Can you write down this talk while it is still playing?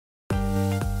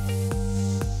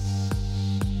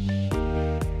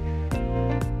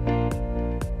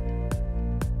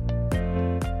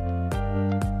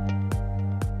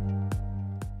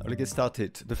let's get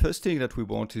started. The first thing that we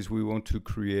want is we want to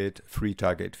create 3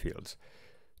 target fields.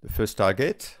 The first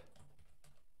target,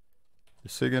 the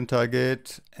second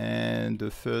target, and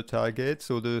the third target.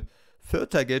 So the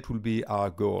third target will be our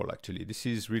goal, actually. This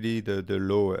is really the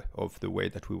lower of the way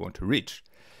that we want to reach.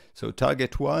 So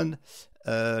target 1,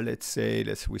 let's say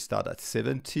we start at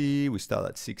 70, we start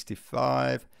at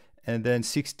 65, and then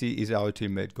 60 is our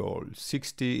ultimate goal.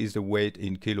 60 is the weight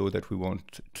in kilo that we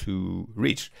want to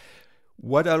reach.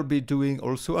 What I'll be doing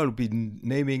also, I'll be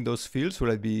naming those fields so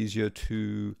that'll be easier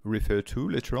to refer to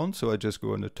later on. So I just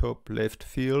go on the top left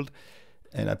field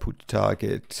and I put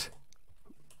target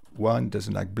 1,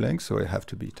 doesn't like blank, so I have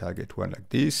to be target 1 like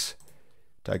this,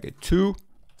 target 2,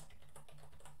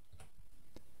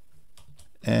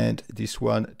 and this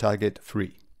one target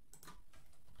 3.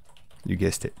 You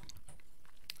guessed it.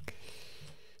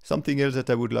 Something else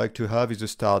that I would like to have is a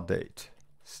start date.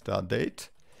 Start date.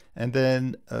 And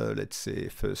then let's say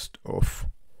 1st of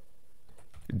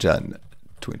Jan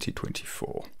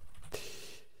 2024.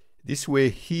 This way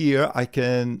here I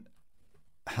can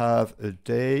have a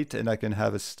date and I can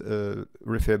have a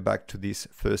refer back to this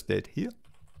first date here.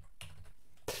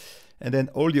 And then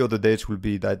all the other dates will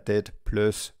be that date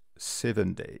plus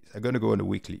 7 days. I'm going to go on a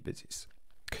weekly basis.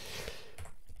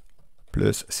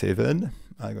 Plus 7.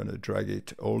 I'm going to drag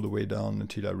it all the way down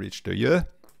until I reach the year.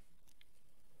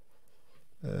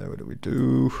 What do we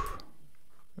do?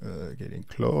 Getting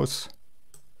close.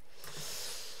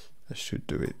 I should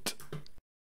do it.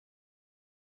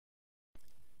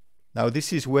 Now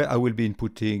this is where I will be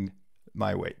inputting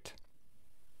my weight.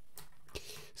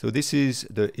 So this is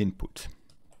the input.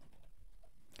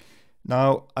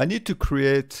 Now I need to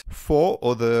create 4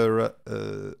 other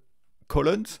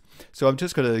columns. So I'm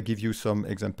just going to give you some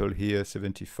example here.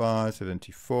 75,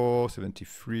 74,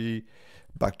 73,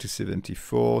 back to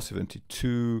 74,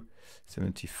 72,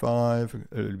 75,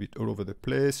 a little bit all over the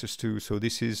place. So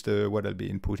this is what I'll be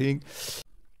inputting.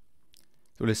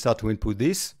 So let's start to input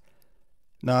this.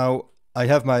 Now I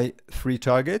have my 3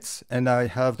 targets and I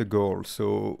have the goal.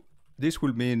 So this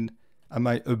will mean, am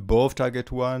I above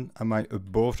target 1? Am I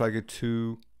above target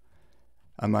 2?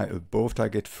 Am I above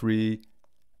target 3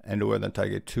 and lower than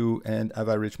target 2? And have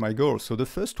I reached my goal? So the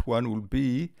first one will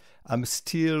be, I'm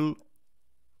still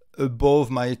above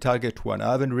my target 1.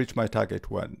 I haven't reached my target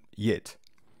 1 yet.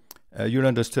 You'll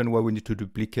understand why we need to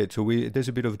duplicate. So there's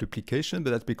a bit of duplication,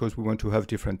 but that's because we want to have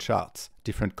different charts,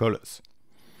 different colors.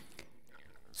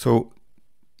 So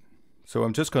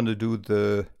I'm just going to do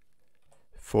the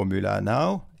formula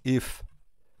now. If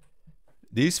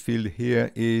this field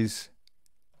here is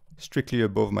strictly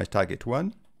above my target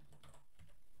 1,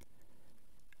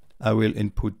 I will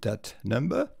input that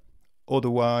number.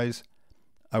 Otherwise,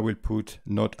 I will put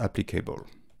not applicable.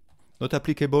 Not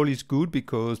applicable is good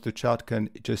because the chart can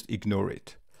just ignore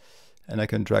it. And I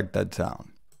can drag that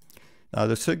down. Now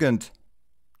the second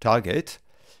target,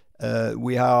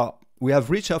 we have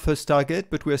reached our first target,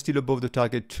 but we are still above the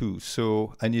target 2.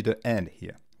 So I need an and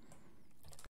here.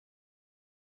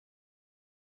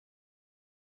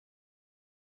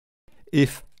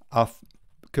 If our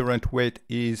current weight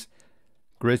is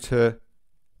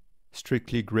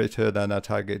strictly greater than our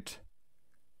target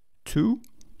 2,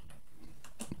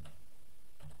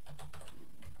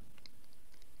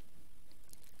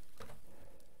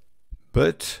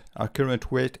 but our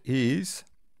current weight is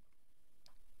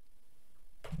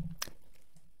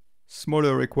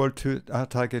smaller or equal to our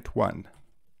target 1.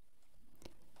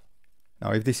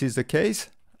 Now if this is the case,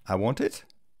 I want it,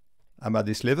 I'm at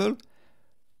this level,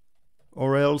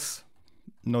 or else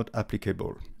not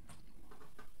applicable.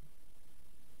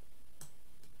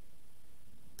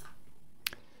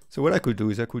 So what I could do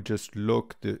is I could just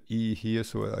lock the E here,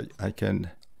 so I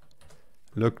can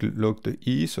lock the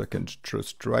E, so I can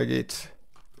just drag it,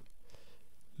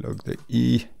 lock the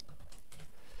E.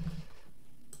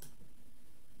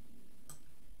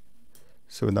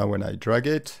 So now when I drag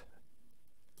it,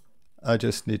 I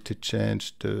just need to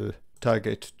change the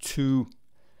target 2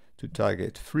 to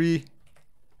target 3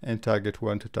 and target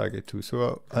 1 to target 2.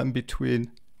 So I'm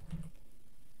between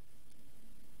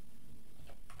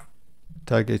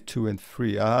target 2 and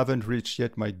 3. I haven't reached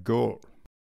yet my goal.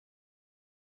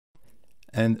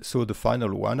 And so the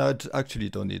final one, I actually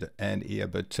don't need an and here,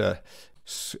 but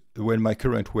when my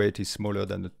current weight is smaller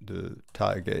than the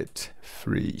target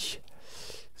 3.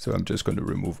 So I'm just going to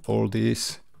remove all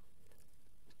this,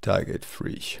 target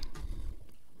 3.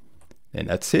 And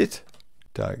that's it,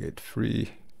 target 3.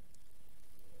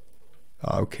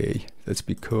 Okay, that's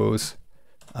because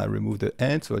I removed the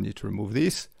and, so I need to remove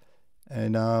this.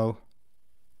 And now,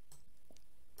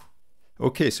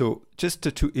 Okay, so just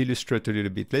to illustrate a little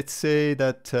bit, let's say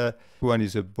that one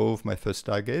is above my first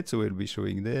target, so it'll be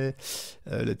showing there.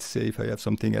 Let's say if I have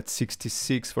something at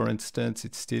 66, for instance,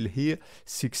 it's still here.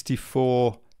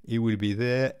 64, it will be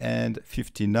there, and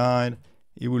 59,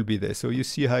 it will be there. So you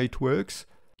see how it works.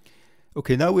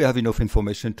 Okay, now we have enough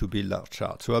information to build our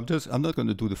chart. So I'm not going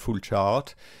to do the full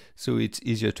chart, so it's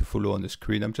easier to follow on the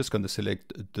screen. I'm just going to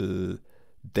select the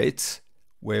dates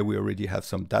where we already have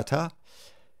some data.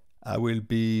 I will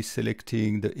be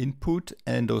selecting the input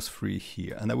and those three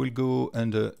here. And I will go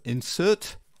under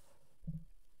Insert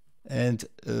and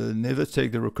never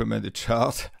take the recommended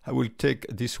chart. I will take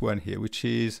this one here, which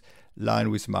is line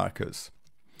with markers.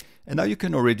 And now you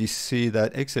can already see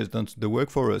that Excel has done the work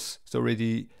for us. It's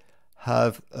already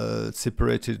have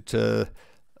separated,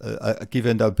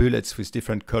 given our bullets with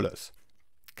different colors.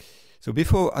 So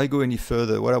before I go any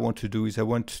further, what I want to do is I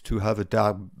want to have a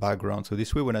dark background. So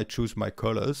this way, when I choose my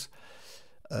colors,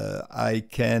 I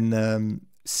can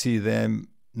see them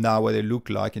now what they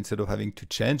look like instead of having to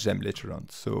change them later on.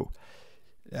 So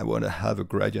I want to have a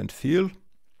gradient fill.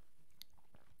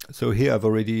 So here I've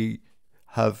already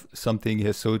have something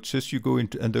here. So it's just you go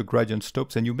into under gradient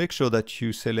stops and you make sure that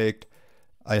you select,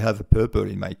 I have a purple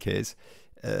in my case.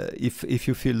 If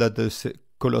you feel that the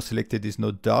color selected is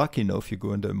not dark enough, you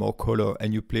go under more color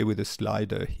and you play with the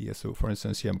slider here. So for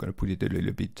instance, here I'm going to put it a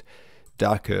little bit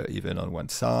darker even on one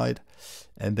side.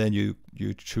 And then you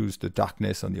choose the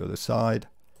darkness on the other side.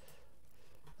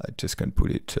 I just can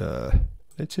put it,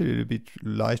 let's say a little bit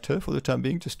lighter for the time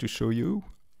being, just to show you.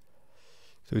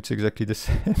 So it's exactly the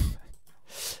same.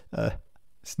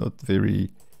 It's not very,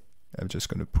 I'm just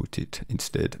going to put it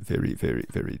instead very, very,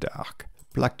 very dark.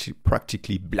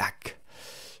 Practically black.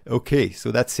 Okay,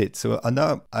 so that's it. So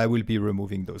now I will be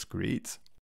removing those grids.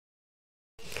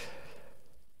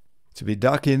 It's a bit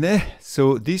dark in there.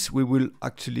 So this we will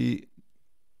actually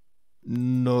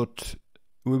not,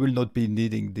 we will not be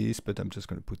needing this, but I'm just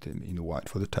going to put them in white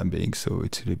for the time being, so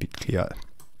it's a little bit clear.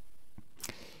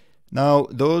 Now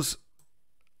those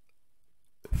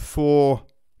 4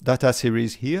 data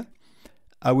series here,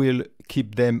 I will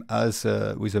keep them as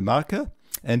with a marker,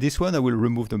 and this one I will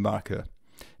remove the marker.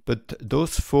 But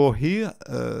those 4 here,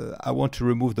 I want to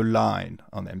remove the line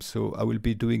on them. So I will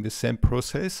be doing the same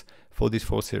process for these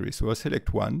 4 series. So I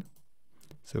select one.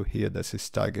 So here this is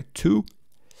target 2.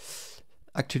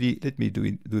 Actually, let me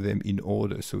do them in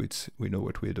order so we know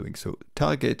what we're doing. So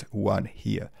target 1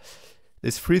 here.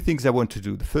 There's 3 things I want to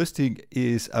do. The first thing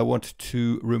is I want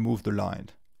to remove the line.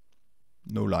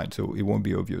 No line, so it won't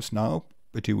be obvious now,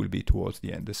 but it will be towards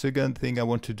the end. The second thing I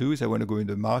want to do is I want to go in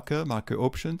the marker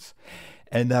options,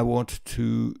 and I want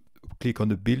to click on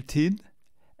the built-in,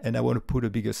 and I want to put a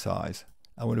bigger size.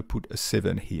 I want to put a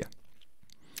 7 here.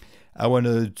 I want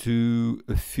to do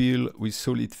a fill with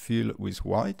solid fill with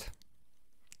white.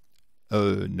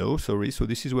 No, sorry. So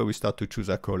this is where we start to choose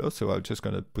our color. So I'm just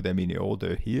going to put them in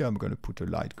order here. I'm going to put a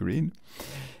light green.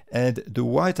 And the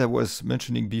white I was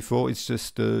mentioning before, it's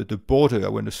just the border. I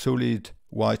want a solid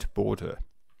white border.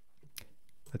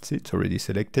 That's it, it's already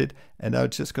selected. And I'm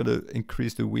just going to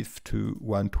increase the width to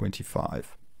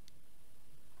 125.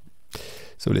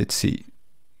 So let's see.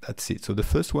 That's it. So the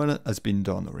first one has been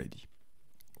done already.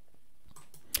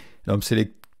 Now I'm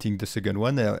selecting the second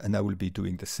one, and I will be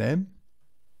doing the same.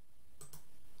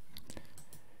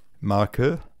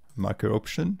 Marker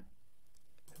option,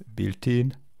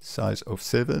 built-in, size of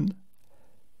 7.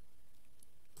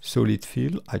 Solid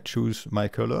fill, I choose my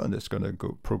color, and it's going to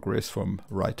go progress from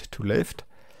right to left.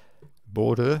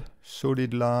 Border,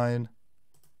 solid line,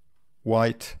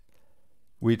 white,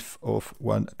 width of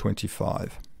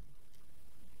 125.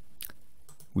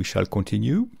 We shall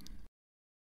continue.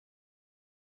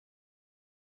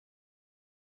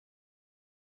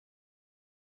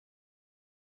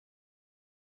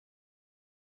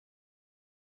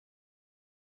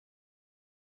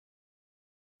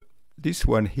 This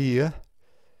one here,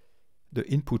 the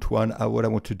input one, what I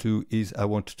want to do is I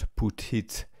want to put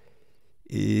it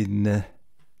in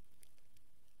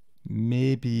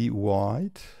maybe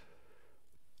white,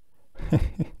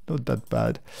 not that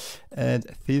bad, and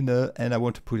thinner, and I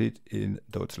want to put it in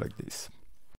dots like this.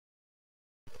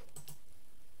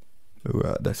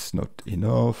 That's not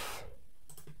enough.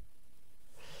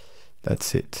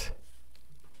 That's it.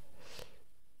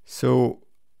 So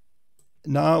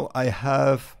now I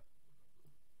have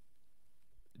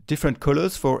different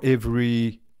colors for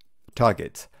every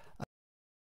target.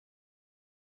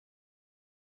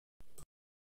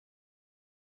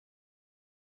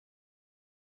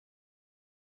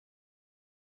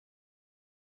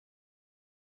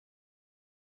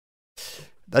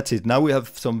 that's it. Now we have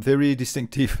some very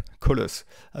distinctive colors.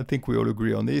 I think we all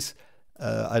agree on this.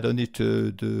 I don't need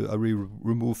to I will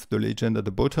remove the legend at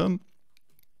the bottom.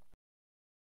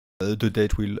 The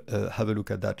date, we'll have a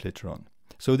look at that later on.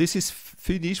 So this is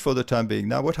finished for the time being.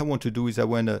 Now what I want to do is I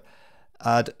want to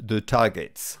add the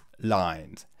targets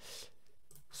lines.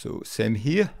 So same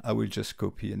here, I will just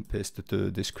copy and paste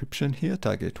the description here,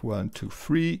 target 1, 2,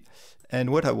 3. And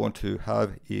what I want to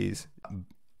have is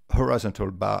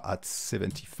horizontal bar at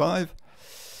 75,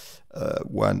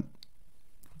 one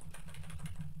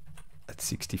at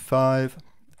 65,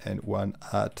 and one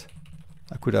at,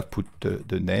 I could have put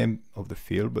the name of the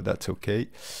field, but that's okay.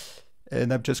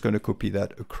 And I'm just going to copy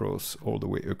that across, all the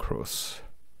way across.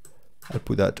 I'll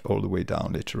put that all the way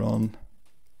down later on.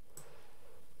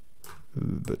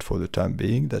 But for the time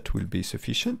being, that will be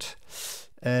sufficient.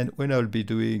 And what I'll be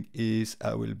doing is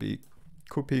I will be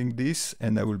copying this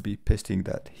and I will be pasting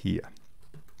that here.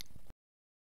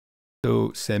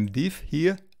 So same div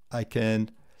here, I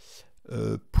can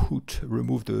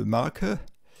remove the marker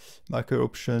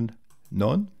option,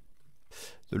 none.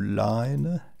 The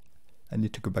line, I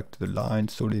need to go back to the line,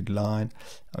 solid line.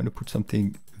 I'm going to put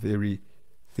something very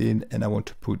thin and I want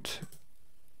to put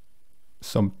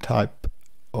some type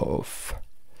of,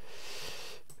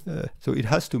 so it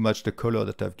has to match the color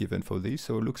that I've given for this.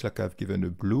 So it looks like I've given a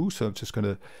blue. So I'm just going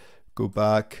to go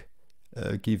back,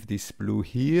 give this blue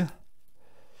here.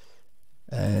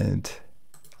 And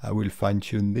I will fine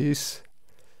tune this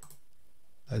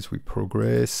as we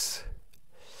progress.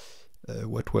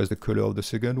 What was the color of the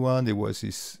second one? It was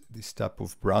this type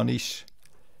of brownish.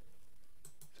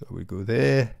 So we go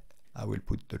there. I will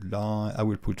put the line. I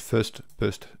will put first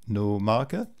no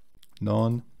marker,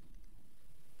 none.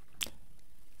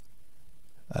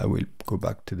 I will go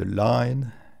back to the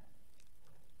line,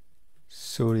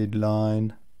 solid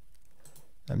line.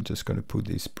 I'm just going to put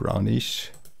this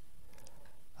brownish.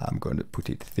 I'm going to put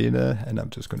it thinner, and I'm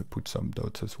just going to put some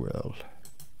dots as well.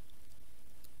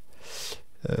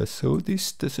 So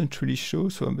this doesn't really show,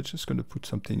 so I'm just going to put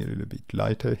something a little bit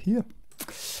lighter here.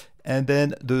 And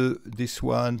then this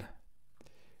one,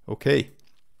 okay.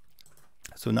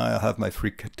 So now I have my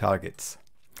 3 targets.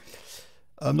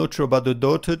 I'm not sure about the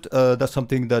dotted. That's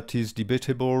something that is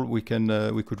debatable. We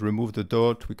could remove the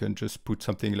dot. We can just put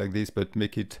something like this, but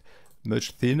make it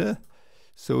much thinner.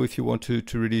 So if you want to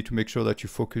really make sure that you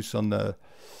focus on the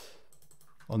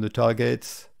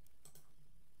targets,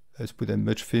 let's put them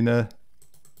much thinner.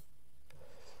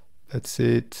 That's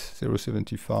it.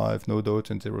 0.75, no dot,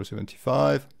 and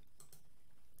 0.75.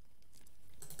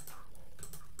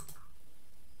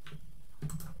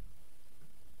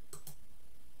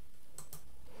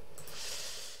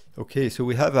 Okay, so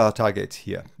we have our targets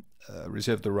here.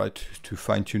 Reserve the right to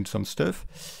fine-tune some stuff.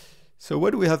 So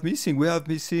what do we have missing? We have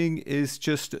missing is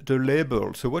just the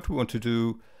label. So what we want to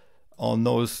do on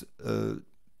those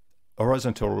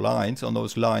horizontal lines, on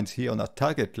those lines here, on our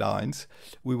target lines,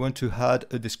 we want to add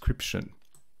a description.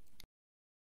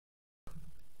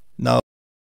 Now,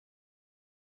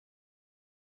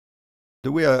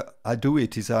 the way I do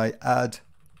it is I add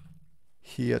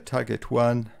here target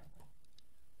 1,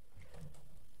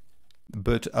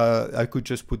 but I could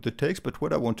just put the text, but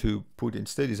what I want to put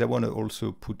instead is I want to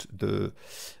also put the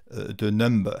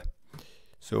number.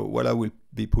 So what I will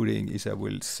be putting is I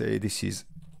will say this is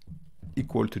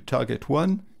equal to target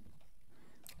 1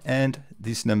 and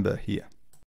this number here.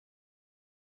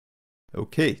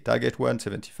 Okay, target 1,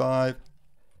 75,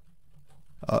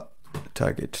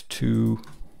 target 2,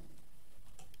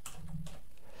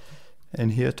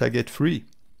 and here target 3.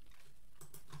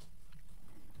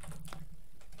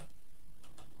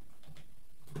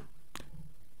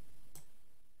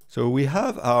 So we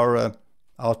have our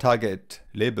target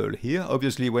label here.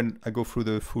 Obviously, when I go through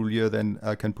the full year, then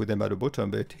I can put them at the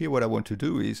bottom. But here, what I want to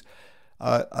do is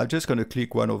I'm just going to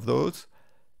click one of those.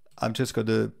 I'm just going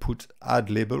to put add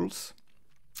labels.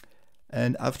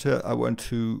 And after, I want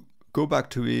to go back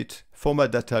to it,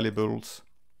 format data labels.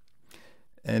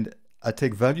 And I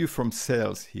take value from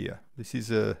cells here. This is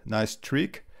a nice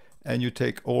trick. And you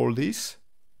take all this.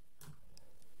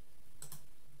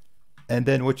 And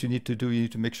then what you need to do, you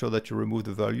need to make sure that you remove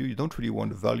the value. You don't really want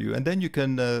the value. And then you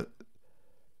can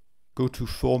go to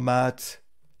format,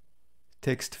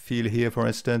 text field here, for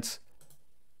instance,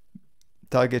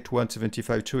 target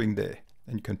 175 showing there.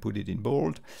 And you can put it in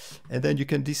bold. And then you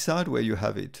can decide where you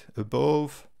have it.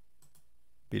 Above,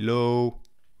 below,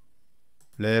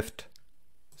 left,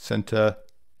 center.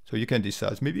 So you can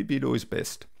decide. Maybe below is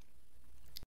best.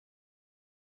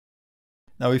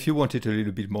 Now, if you want it a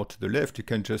little bit more to the left, you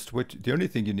can just wait. The only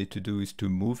thing you need to do is to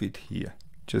move it here.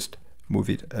 Just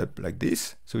move it up like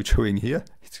this. So it's showing here.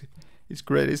 It's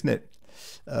great, isn't it?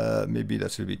 Maybe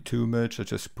that's a bit too much. I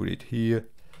just put it here.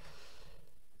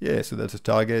 Yeah, so that's a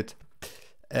target.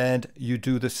 And you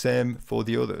do the same for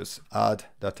the others. Add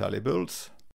data labels.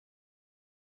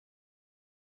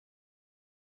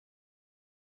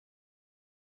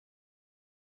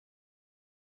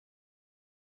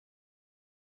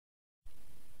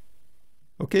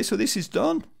 Okay, so this is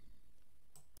done.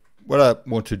 What I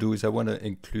want to do is I want to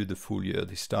include the full year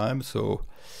this time. So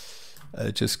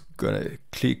I'm just gonna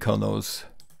click on those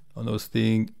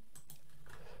things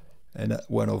and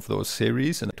one of those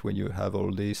series, and when you have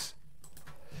all this,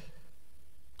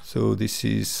 so this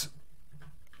is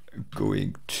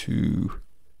going to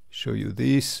show you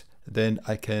this. Then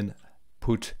I can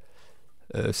put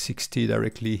 60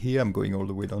 directly here. I'm going all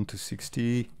the way down to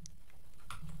 60.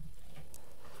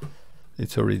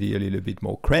 It's already a little bit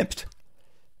more cramped,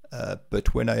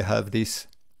 but when I have this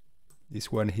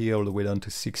one here all the way down to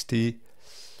 60,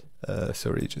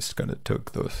 sorry, just gonna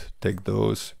take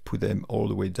those, put them all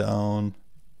the way down,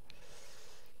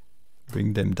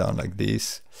 bring them down like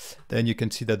this. Then you can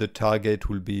see that the target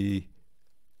will be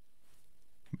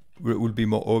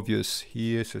more obvious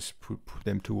here. So just put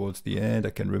them towards the end.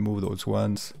 I can remove those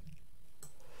ones.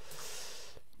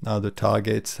 Now the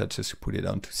targets, I just put it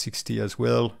down to 60 as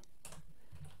well.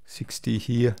 60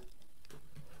 here,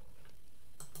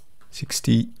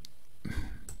 60,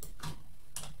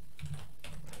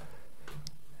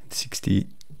 60.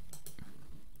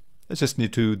 I just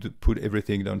need to put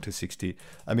everything down to 60.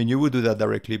 I mean, you would do that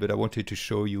directly, but I wanted to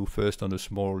show you first on a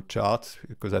small chart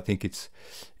because I think it's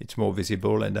more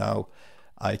visible. And now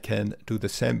I can do the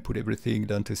same, put everything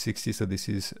down to 60. So this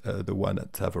is the one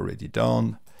that I've already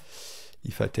done.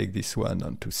 If I take this one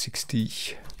down to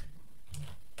 60.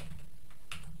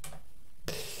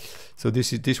 So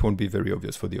this won't be very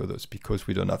obvious for the others because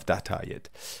we don't have data yet.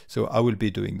 So I will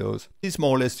be doing those. This is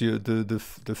more or less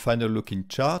the final looking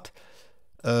chart.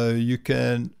 You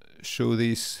can show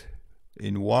this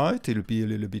in white. It'll be a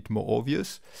little bit more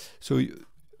obvious. So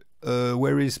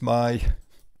where is my...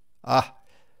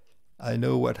 I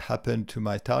know what happened to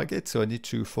my target. So I need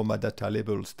to format data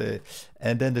labels there.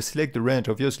 And then to select the range,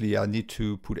 obviously I need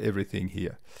to put everything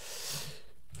here.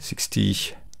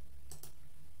 60.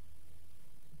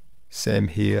 Same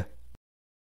here.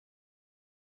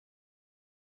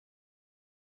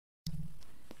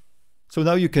 So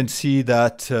now you can see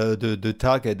that the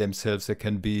target themselves, they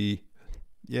can be,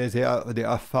 yeah, they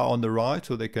are far on the right,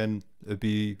 so they can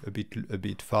be a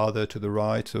bit farther to the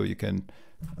right. So you can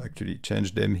actually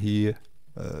change them here,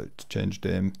 change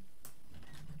them.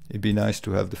 It'd be nice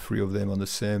to have the three of them on the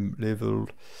same level,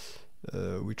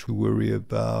 which we worry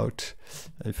about.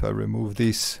 If I remove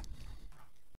this.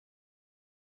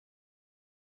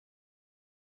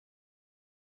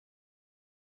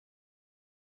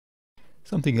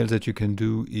 Something else that you can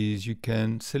do is you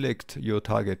can select your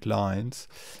target lines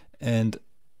and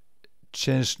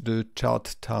change the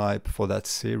chart type for that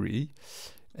series,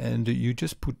 and you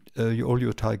just put all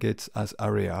your targets as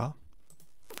area.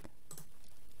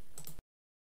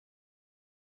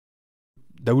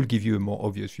 That will give you a more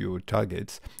obvious view of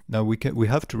targets. Now we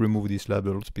have to remove these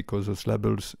labels because those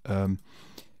labels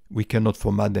we cannot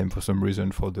format them for some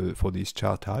reason for this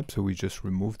chart type, so we just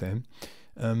remove them.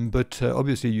 But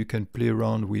obviously you can play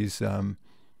around with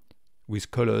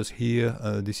colors here.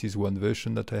 This is one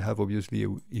version that I have. Obviously,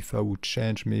 if I would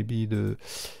change maybe the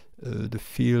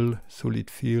fill, solid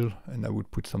fill, and I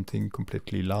would put something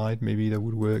completely light, maybe that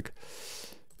would work.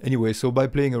 Anyway, so by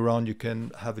playing around, you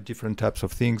can have different types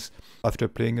of things. After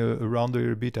playing around a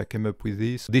little bit, I came up with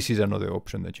this. This is another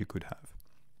option that you could have.